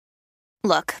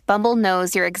Look, Bumble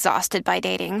knows you're exhausted by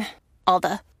dating. All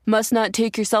the must not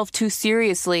take yourself too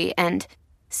seriously and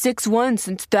 6'1"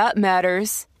 since that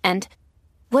matters. And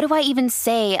what do I even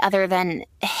say other than,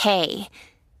 hey?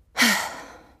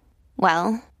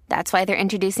 Well, that's why they're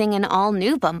introducing an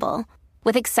all-new Bumble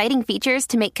with exciting features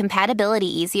to make compatibility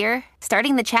easier,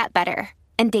 starting the chat better,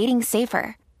 and dating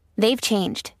safer. They've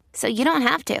changed, so you don't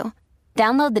have to.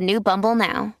 Download the new Bumble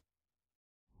now.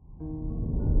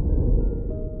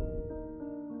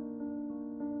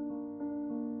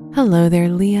 Hello there,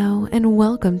 Leo, and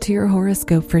welcome to your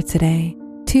horoscope for today,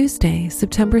 Tuesday,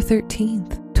 September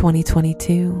 13th,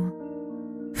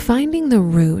 2022. Finding the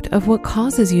root of what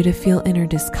causes you to feel inner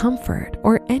discomfort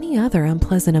or any other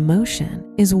unpleasant emotion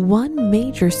is one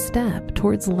major step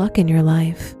towards luck in your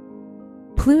life.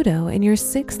 Pluto in your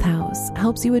 6th house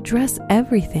helps you address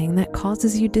everything that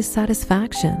causes you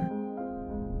dissatisfaction.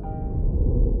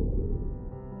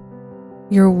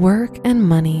 Your work and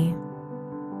money.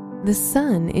 The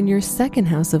sun in your 2nd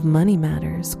house of money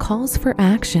matters calls for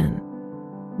action.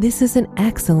 This is an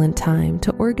excellent time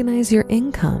to organize your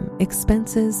income,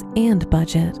 expenses, and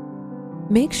budget.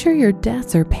 Make sure your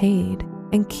debts are paid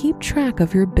and keep track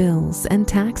of your bills and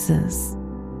taxes.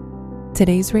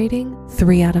 Today's rating,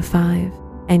 3 out of 5,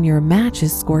 and your match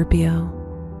is Scorpio.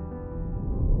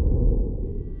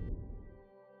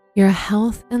 Your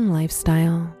health and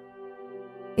lifestyle.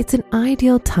 It's an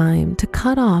ideal time to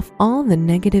cut off all the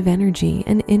negative energy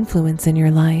and influence in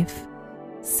your life.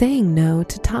 Saying no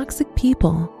to toxic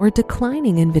people or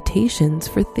declining invitations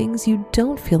for things you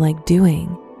don't feel like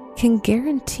doing can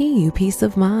guarantee you peace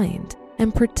of mind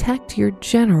and protect your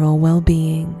general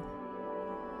well-being.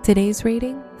 Today's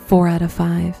rating, 4 out of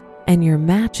 5, and your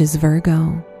match is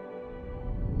Virgo.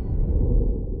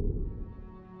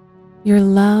 Your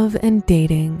love and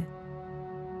dating.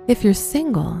 If you're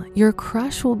single, your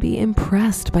crush will be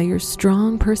impressed by your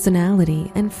strong personality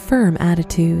and firm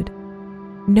attitude.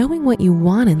 Knowing what you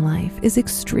want in life is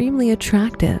extremely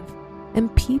attractive,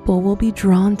 and people will be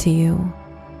drawn to you.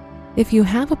 If you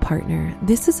have a partner,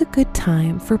 this is a good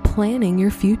time for planning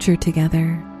your future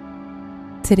together.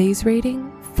 Today's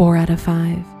rating, 4 out of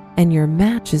 5, and your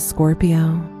match is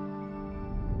Scorpio.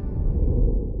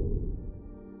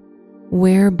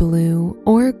 Wear blue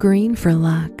or green for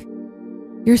luck.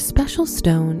 Your special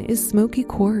stone is smoky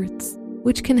quartz,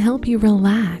 which can help you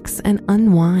relax and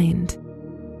unwind.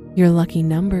 Your lucky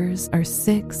numbers are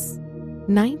 6,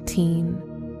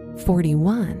 19,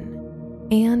 41,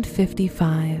 and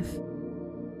 55.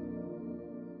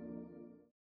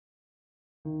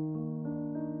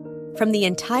 From the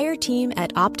entire team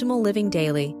at Optimal Living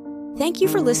Daily, thank you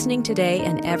for listening today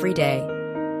and every day.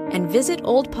 And visit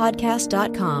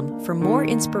oldpodcast.com for more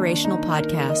inspirational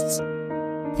podcasts.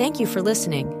 Thank you for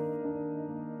listening.